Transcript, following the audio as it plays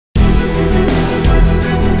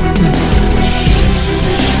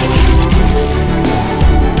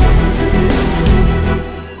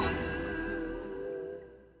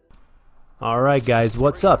Alright guys,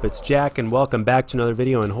 what's up? It's Jack and welcome back to another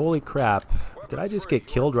video, and holy crap, did I just get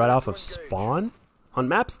killed right off of spawn? On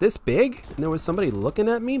maps this big? And there was somebody looking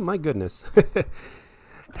at me? My goodness. It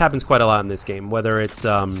happens quite a lot in this game, whether it's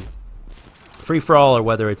free-for-all or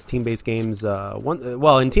whether it's team-based games.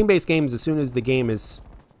 Well, in team-based games, as soon as the game is,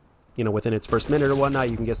 you know, within its first minute or whatnot,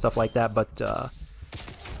 you can get stuff like that.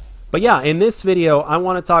 But yeah, in this video, I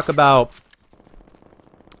want to talk about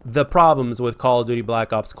the problems with Call of Duty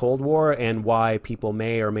Black Ops Cold War and why people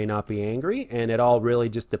may or may not be angry, and it all really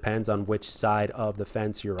just depends on which side of the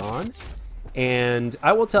fence you're on. And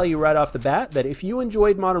I will tell you right off the bat that if you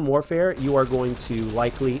enjoyed Modern Warfare, you are going to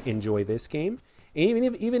likely enjoy this game.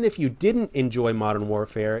 Even if you didn't enjoy Modern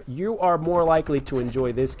Warfare, you are more likely to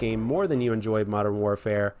enjoy this game more than you enjoyed Modern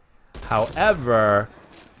Warfare. However,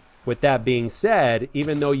 with that being said,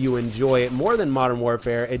 even though you enjoy it more than Modern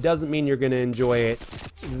Warfare, it doesn't mean you're going to enjoy it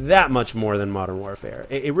that much more than Modern Warfare.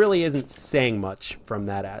 It really isn't saying much from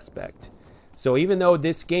that aspect. So even though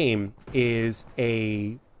this game is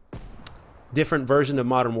a different version of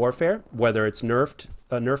Modern Warfare, whether it's a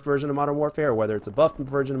nerfed version of Modern Warfare, or whether it's a buffed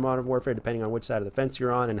version of Modern Warfare, depending on which side of the fence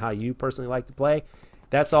you're on and how you personally like to play,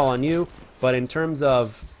 that's all on you. But in terms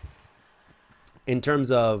of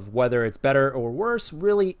whether it's better or worse,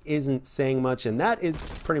 really isn't saying much, and that is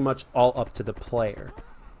pretty much all up to the player.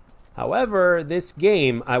 However, this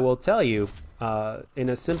game, I will tell you, in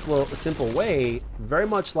a simple way, very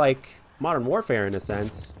much like Modern Warfare in a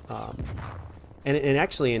sense, and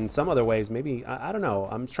actually in some other ways, maybe, I don't know,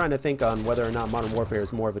 I'm trying to think on whether or not Modern Warfare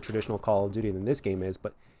is more of a traditional Call of Duty than this game is,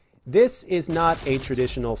 but this is not a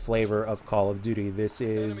traditional flavor of Call of Duty. This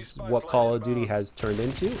is what Call of Duty has turned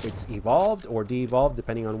into. It's evolved or de-evolved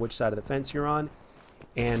depending on which side of the fence you're on.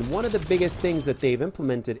 And one of the biggest things that they've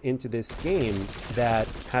implemented into this game that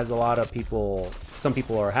has a lot of people, some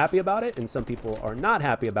people are happy about it and some people are not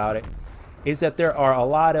happy about it, is that there are a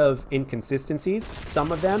lot of inconsistencies.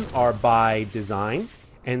 Some of them are by design,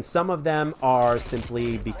 and some of them are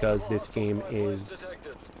simply because this game is,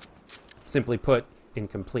 simply put,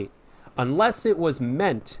 incomplete. Unless it was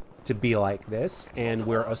meant to be like this, and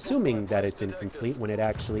we're assuming that it's incomplete when it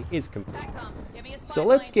actually is complete. So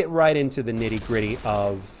let's get right into the nitty-gritty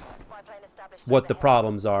of what the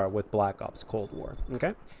problems are with Black Ops Cold War.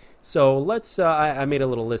 Okay, so let's I made a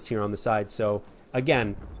little list here on the side. So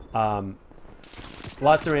again,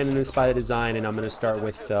 lots of randomness by the design, and I'm going to start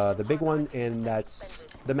with the big one, and that's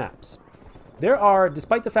the maps. There are,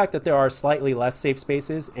 despite the fact that there are slightly less safe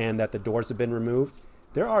spaces and that the doors have been removed,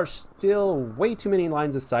 there are still way too many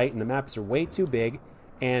lines of sight, and the maps are way too big.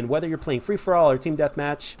 And whether you're playing free-for-all or team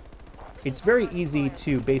deathmatch, it's very easy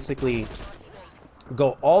to basically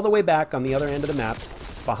go all the way back on the other end of the map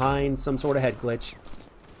behind some sort of head glitch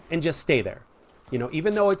and just stay there. You know,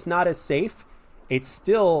 even though it's not as safe, it's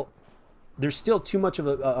still, there's still too much of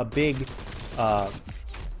a big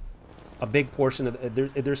portion of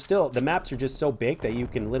there's still, the maps are just so big that you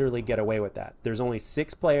can literally get away with that. There's only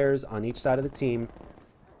 6 players on each side of the team,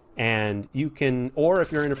 and you can, or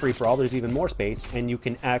if you're in a free-for-all, there's even more space, and you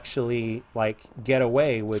can actually like get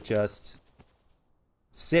away with just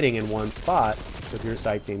sitting in one spot with your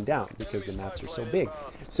sights aimed down because the maps are so big.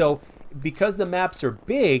 So because the maps are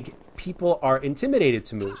big, people are intimidated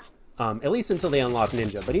to move, at least until they unlock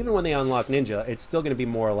Ninja. But even when they unlock Ninja, it's still going to be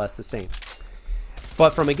more or less the same.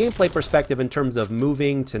 But from a gameplay perspective, in terms of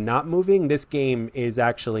moving to not moving, this game is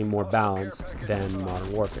actually more balanced than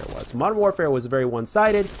Modern Warfare was. Modern Warfare was very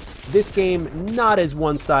one-sided. This game, not as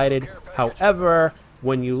one-sided. However,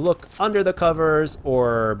 when you look under the covers,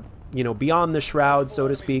 or, you know, beyond the shroud, so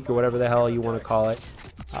to speak, or whatever the hell you want to call it,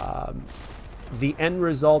 the end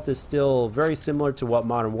result is still very similar to what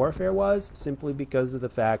Modern Warfare was, simply because of the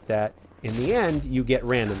fact that in the end, you get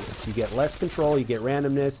randomness. You get less control, you get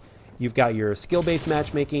randomness. You've got your skill-based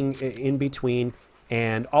matchmaking in between,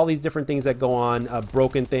 and all these different things that go on,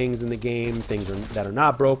 broken things in the game, things that are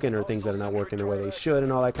not broken, or things that are not working the way they should,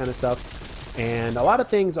 and all that kind of stuff. And a lot of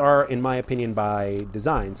things are, in my opinion, by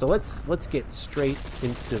design. So let's get straight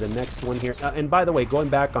into the next one here. And by the way, going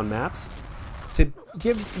back on maps, to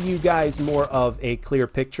give you guys more of a clear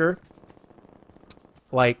picture,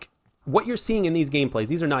 like, what you're seeing in these gameplays,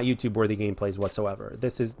 these are not YouTube-worthy gameplays whatsoever.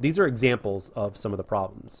 These are examples of some of the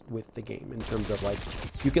problems with the game, in terms of, like,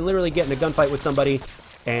 you can literally get in a gunfight with somebody,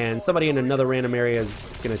 and somebody in another random area is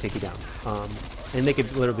gonna take you down, and they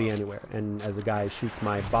could literally be anywhere. And as a guy shoots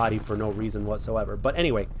my body for no reason whatsoever. But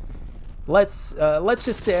anyway, let's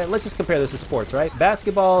just compare this to sports, right?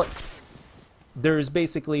 Basketball, there's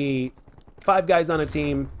basically 5 guys on a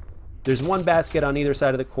team. There's 1 basket on either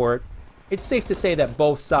side of the court. It's safe to say that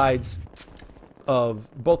both sides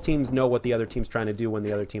both teams know what the other team's trying to do when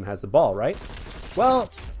the other team has the ball, right? Well,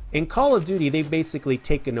 in Call of Duty, they've basically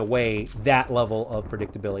taken away that level of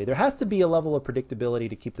predictability. There has to be a level of predictability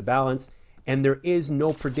to keep the balance, and there is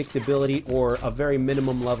no predictability, or a very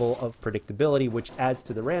minimum level of predictability, which adds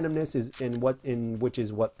to the randomness, which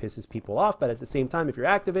is what pisses people off. But at the same time, if you're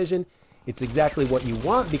Activision, it's exactly what you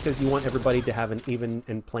want, because you want everybody to have an even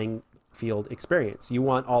and playing field experience. You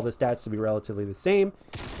want all the stats to be relatively the same,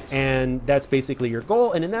 and that's basically your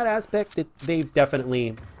goal. And in that aspect, they've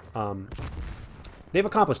definitely they've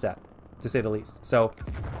accomplished that, to say the least. So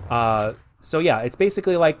yeah, it's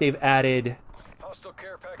basically like they've added.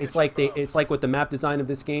 It's like with the map design of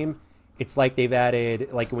this game, it's like they've added,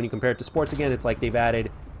 like when you compare it to sports again, it's like they've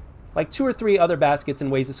added like 2 or 3 other baskets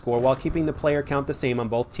and ways to score while keeping the player count the same on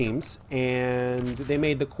both teams. And they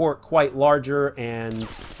made the court quite larger and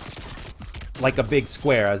like a big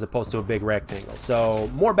square as opposed to a big rectangle. So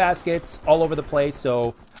more baskets all over the place,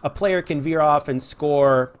 so a player can veer off and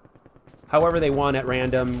score however they want at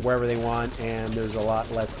random, wherever they want, and there's a lot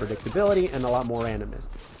less predictability and a lot more randomness.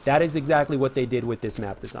 That is exactly what they did with this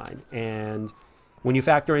map design. And when you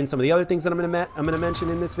factor in some of the other things that I'm gonna mention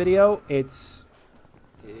in this video, it's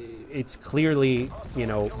clearly, you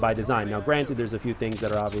know, by design. Now, granted, there's a few things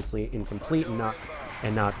that are obviously incomplete and not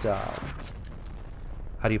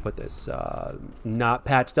how do you put this? Not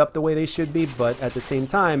patched up the way they should be. But at the same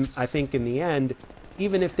time, I think in the end,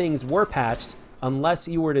 even if things were patched, unless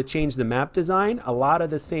you were to change the map design, a lot of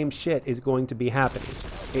the same shit is going to be happening.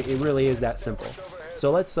 It really is that simple.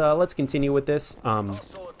 So let's continue with this,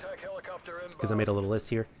 because I made a little list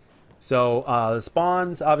here. So the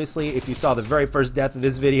spawns, obviously, if you saw the very first death of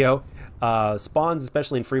this video, spawns,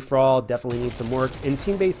 especially in free-for-all, definitely need some work. In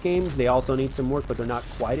team-based games, they also need some work, but they're not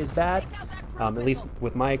quite as bad, at least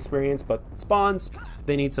with my experience. But spawns,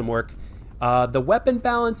 they need some work. The weapon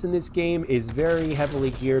balance in this game is very heavily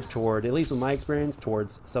geared toward, at least with my experience,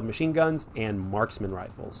 towards submachine guns and marksman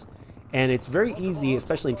rifles. And it's very easy,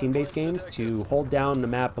 especially in team-based games, to hold down the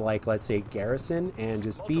map like, let's say, Garrison, and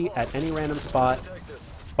just be at any random spot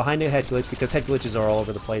behind a head glitch, because head glitches are all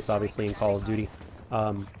over the place, obviously, in Call of Duty.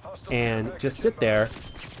 And just sit there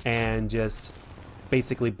and just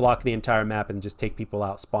basically block the entire map and just take people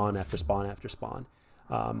out spawn after spawn after spawn.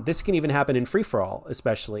 This can even happen in free-for-all,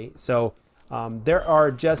 especially. So there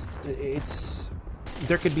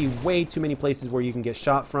could be way too many places where you can get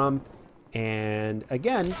shot from. And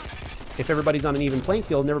again, if everybody's on an even playing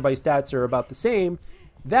field and everybody's stats are about the same,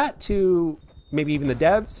 that to maybe even the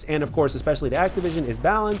devs, and of course especially to Activision, is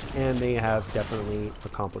balanced, and they have definitely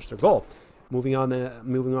accomplished their goal. Moving on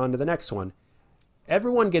to the next one.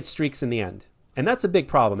 Everyone gets streaks in the end, and that's a big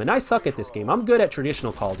problem. And I suck at this game. I'm good at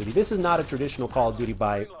traditional Call of Duty. This is not a traditional Call of Duty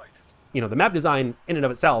by, you know, the map design in and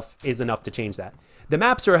of itself is enough to change that. The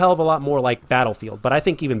maps are a hell of a lot more like Battlefield, but I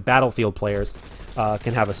think even Battlefield players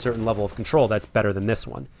can have a certain level of control that's better than this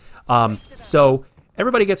one. So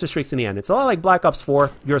everybody gets their streaks in the end. It's a lot like Black Ops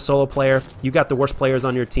 4. You're a solo player. You got the worst players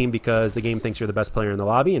on your team because the game thinks you're the best player in the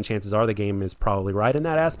lobby, and chances are the game is probably right in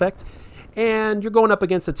that aspect. And you're going up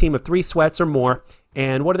against a team of 3 sweats or more,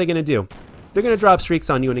 and what are they going to do? They're going to drop streaks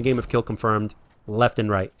on you in a game of kill confirmed, left and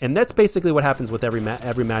right. And that's basically what happens with every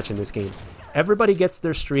match in this game. Everybody gets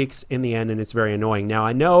their streaks in the end, and it's very annoying. Now,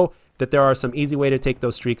 I know that there are some easy way to take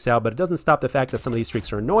those streaks out, but it doesn't stop the fact that some of these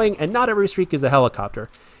streaks are annoying, and not every streak is a helicopter.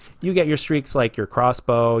 You get your streaks like your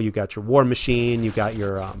crossbow, you got your war machine, you got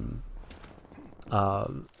your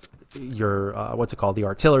what's it called, the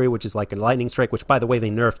artillery, which is like a lightning strike, which by the way they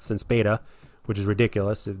nerfed since beta, which is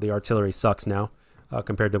ridiculous. The artillery sucks now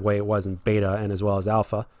compared to the way it was in beta and as well as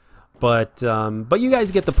alpha. But you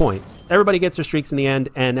guys get the point. Everybody gets their streaks in the end,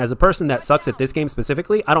 and as a person that sucks at this game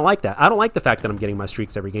specifically, I don't like that. I don't like the fact that I'm getting my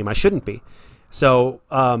streaks every game. I shouldn't be. So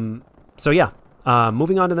yeah.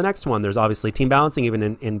 Moving on to the next one, there's obviously team balancing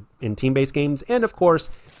even in team-based games, and of course,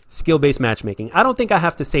 skill-based matchmaking. I don't think I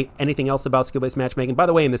have to say anything else about skill-based matchmaking. By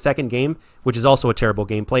the way, in the second game, which is also a terrible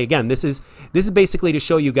gameplay, again, this is basically to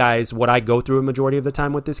show you guys what I go through a majority of the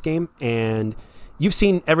time with this game, and you've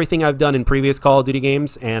seen everything I've done in previous Call of Duty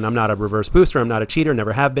games, and I'm not a reverse booster, I'm not a cheater,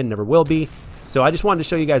 never have been, never will be. So I just wanted to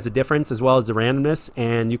show you guys the difference as well as the randomness,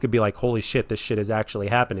 and you could be like, holy shit, this shit is actually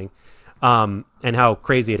happening. And how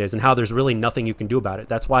crazy it is, and how there's really nothing you can do about it.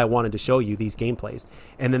 That's why I wanted to show you these gameplays.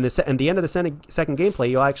 And then at the end of the second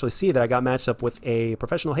gameplay, you'll actually see that I got matched up with a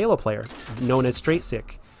professional Halo player known as Straight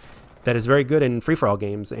Sick that is very good in free-for-all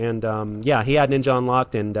games. And yeah, he had Ninja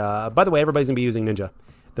unlocked, and by the way, everybody's going to be using Ninja.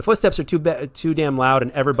 The footsteps are too damn loud,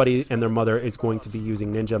 and everybody and their mother is going to be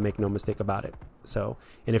using Ninja, make no mistake about it. So,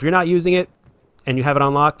 and if you're not using it, and you have it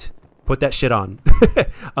unlocked, put that shit on.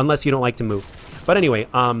 Unless you don't like to move. But anyway,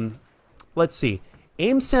 let's see.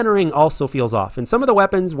 Aim centering also feels off. And some of the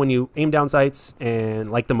weapons, when you aim down sights, and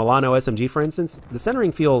like the Milano SMG, for instance, the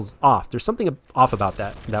centering feels off. There's something off about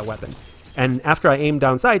that weapon. And after I aim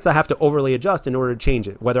down sights, I have to overly adjust in order to change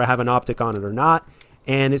it, whether I have an optic on it or not.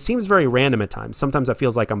 And it seems very random at times. Sometimes it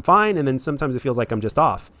feels like I'm fine, and then sometimes it feels like I'm just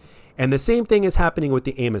off. And the same thing is happening with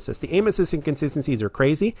the aim assist. The aim assist inconsistencies are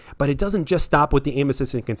crazy, but it doesn't just stop with the aim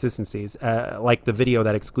assist inconsistencies, like the video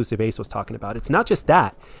that Exclusive Ace was talking about. It's not just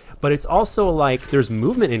that, but it's also like there's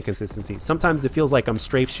movement inconsistencies. Sometimes it feels like I'm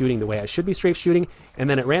strafe shooting the way I should be strafe shooting, and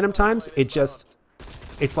then at random times,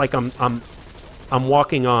 it's like I'm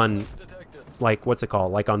walking on, like, what's it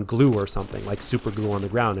called? Like on glue or something, like super glue on the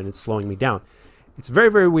ground, and it's slowing me down. It's very,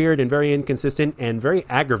 very weird and very inconsistent and very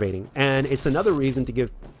aggravating. And it's another reason to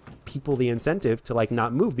give people the incentive to like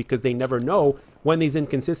not move, because they never know when these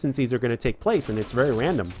inconsistencies are going to take place, and it's very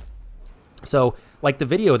random. So like the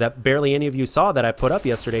video that barely any of you saw that I put up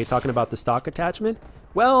yesterday talking about the stock attachment,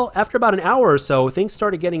 well, after about an hour or so, things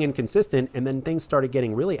started getting inconsistent, and then things started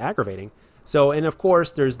getting really aggravating. So, and of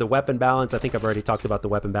course, there's the weapon balance. I think I've already talked about the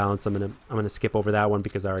weapon balance. I'm gonna skip over that one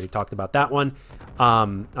because I already talked about that one. I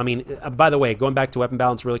mean, by the way, going back to weapon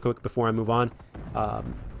balance really quick before I move on,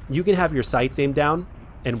 you can have your sights aimed down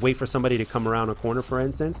and wait for somebody to come around a corner, for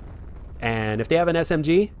instance. And if they have an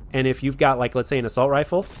SMG, and if you've got, like, let's say an assault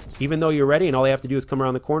rifle, even though you're ready and all they have to do is come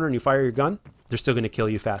around the corner and you fire your gun, they're still going to kill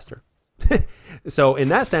you faster. So in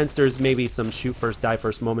that sense, there's maybe some shoot first, die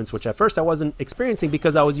first moments, which at first I wasn't experiencing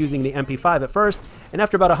because I was using the MP5 at first. And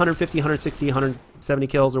after about 150, 160, 170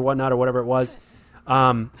 kills or whatnot, or whatever it was,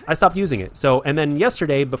 I stopped using it. So, and then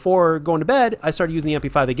yesterday, before going to bed, I started using the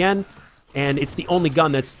MP5 again. And it's the only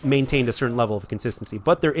gun that's maintained a certain level of consistency.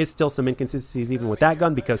 But there is still some inconsistencies even with that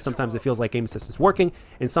gun, because sometimes it feels like aim assist is working,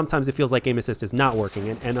 and sometimes it feels like aim assist is not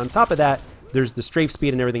working. And on top of that, there's the strafe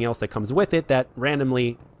speed and everything else that comes with it that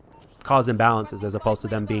randomly cause imbalances, as opposed to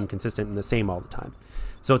them being consistent and the same all the time.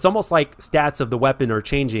 So it's almost like stats of the weapon are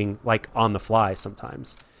changing like on the fly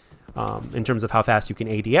sometimes, in terms of how fast you can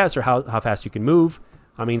ADS or how fast you can move.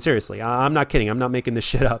 I mean, seriously, I'm not kidding. I'm not making this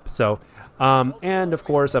shit up. So, and of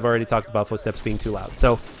course, I've already talked about footsteps being too loud.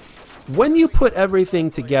 So when you put everything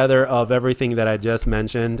together of everything that I just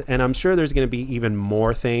mentioned, and I'm sure there's going to be even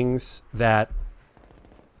more things that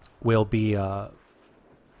will be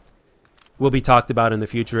talked about in the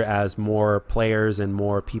future as more players and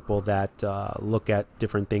more people that look at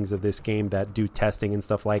different things of this game, that do testing and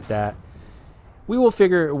stuff like that. We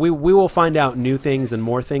will find out new things and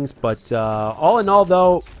more things, but all in all,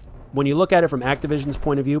 though, when you look at it from Activision's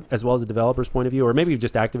point of view, as well as the developer's point of view, or maybe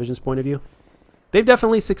just Activision's point of view, they've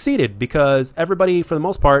definitely succeeded, because everybody, for the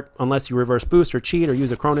most part, unless you reverse boost or cheat or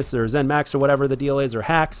use a Cronus or Zen Max or whatever the deal is, or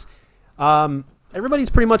hacks, everybody's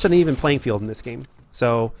pretty much on an even playing field in this game.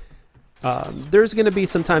 So there's going to be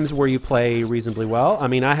some times where you play reasonably well. I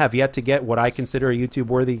mean, I have yet to get what I consider a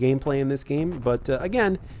YouTube-worthy gameplay in this game, but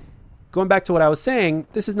again, going back to what I was saying,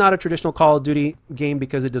 this is not a traditional Call of Duty game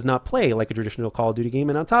because it does not play like a traditional Call of Duty game.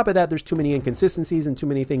 And on top of that, there's too many inconsistencies and too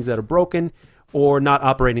many things that are broken or not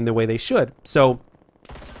operating the way they should. So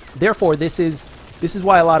therefore, this is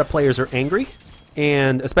why a lot of players are angry,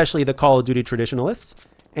 and especially the Call of Duty traditionalists.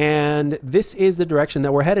 And this is the direction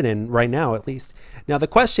that we're headed in right now, at least. Now, the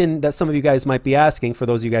question that some of you guys might be asking, for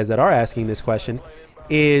those of you guys that are asking this question,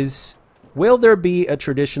 is will there be a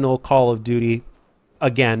traditional Call of Duty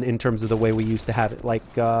again, in terms of the way we used to have it, like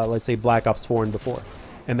let's say Black Ops 4 and before?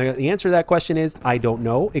 And the answer to that question is, I don't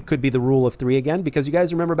know. It could be the rule of 3 again, because you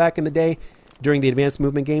guys remember back in the day, during the advanced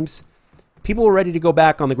movement games, people were ready to go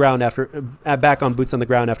back on the ground back on boots on the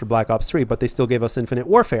ground after Black Ops 3, but they still gave us Infinite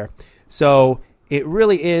Warfare. So it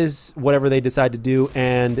really is whatever they decide to do,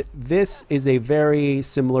 and this is a very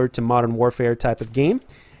similar to Modern Warfare type of game.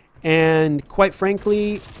 And quite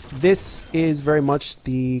frankly, this is very much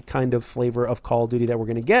the kind of flavor of Call of Duty that we're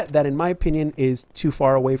going to get, that in my opinion is too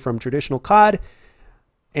far away from traditional COD,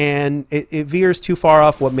 and it veers too far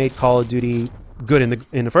off what made Call of Duty good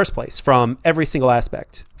in the first place, from every single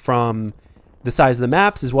aspect, from the size of the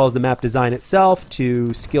maps as well as the map design itself,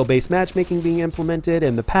 to skill-based matchmaking being implemented,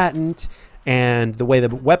 and the patent, and the way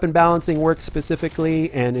the weapon balancing works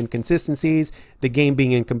specifically, and inconsistencies, the game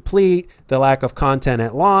being incomplete, the lack of content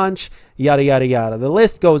at launch, yada, yada, yada. The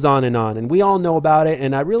list goes on, and we all know about it,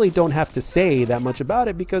 and I really don't have to say that much about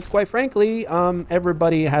it, because quite frankly,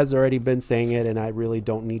 everybody has already been saying it, and I really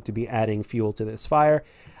don't need to be adding fuel to this fire.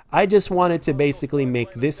 I just wanted to basically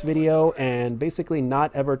make this video and basically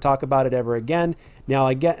not ever talk about it ever again. Now,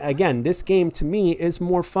 again, this game to me is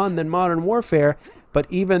more fun than Modern Warfare, but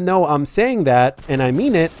even though I'm saying that, and I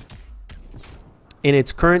mean it, in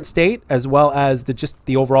its current state, as well as just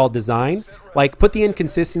the overall design, like put the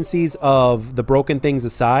inconsistencies of the broken things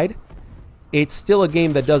aside, it's still a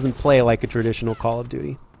game that doesn't play like a traditional Call of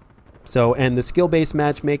Duty. So, and the skill-based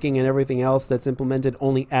matchmaking and everything else that's implemented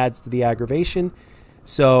only adds to the aggravation.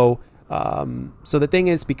 So, so the thing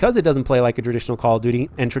is, because it doesn't play like a traditional Call of Duty,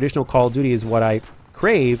 and traditional Call of Duty is what I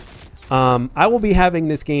crave, I will be having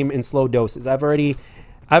this game in slow doses. I've already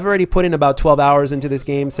put in about 12 hours into this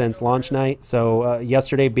game since launch night. So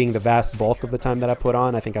yesterday being the vast bulk of the time that I put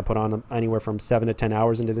on. I think I put on anywhere from 7 to 10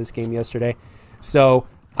 hours into this game yesterday. So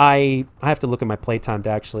I have to look at my playtime to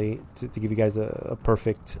actually to give you guys a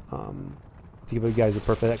perfect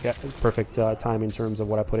perfect time in terms of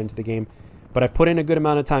what I put into the game. But I've put in a good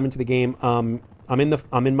amount of time into the game. I'm in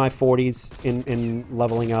my 40s in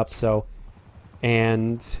leveling up. So.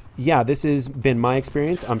 And yeah, this has been my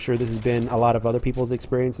experience. I'm sure this has been a lot of other people's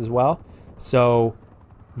experience as well. So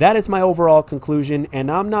that is my overall conclusion, and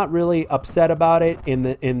I'm not really upset about it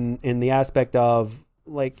in the aspect of,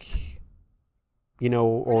 like, you know,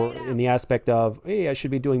 or in the aspect of, hey, I should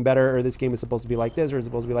be doing better, or this game is supposed to be like this, or it's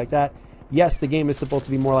supposed to be like that. Yes, the game is supposed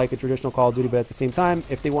to be more like a traditional Call of Duty, but at the same time,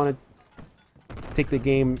 if they want to take the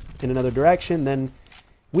game in another direction, then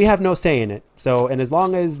we have no say in it. So, and as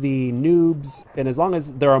long as the noobs, and as long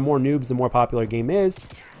as there are more noobs, the more popular a game is.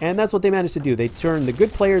 And that's what they managed to do. They turn the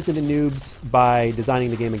good players into noobs by designing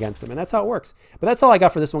the game against them. And that's how it works. But that's all I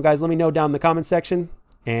got for this one, guys. Let me know down in the comments section.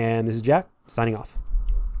 And this is Jack, signing off.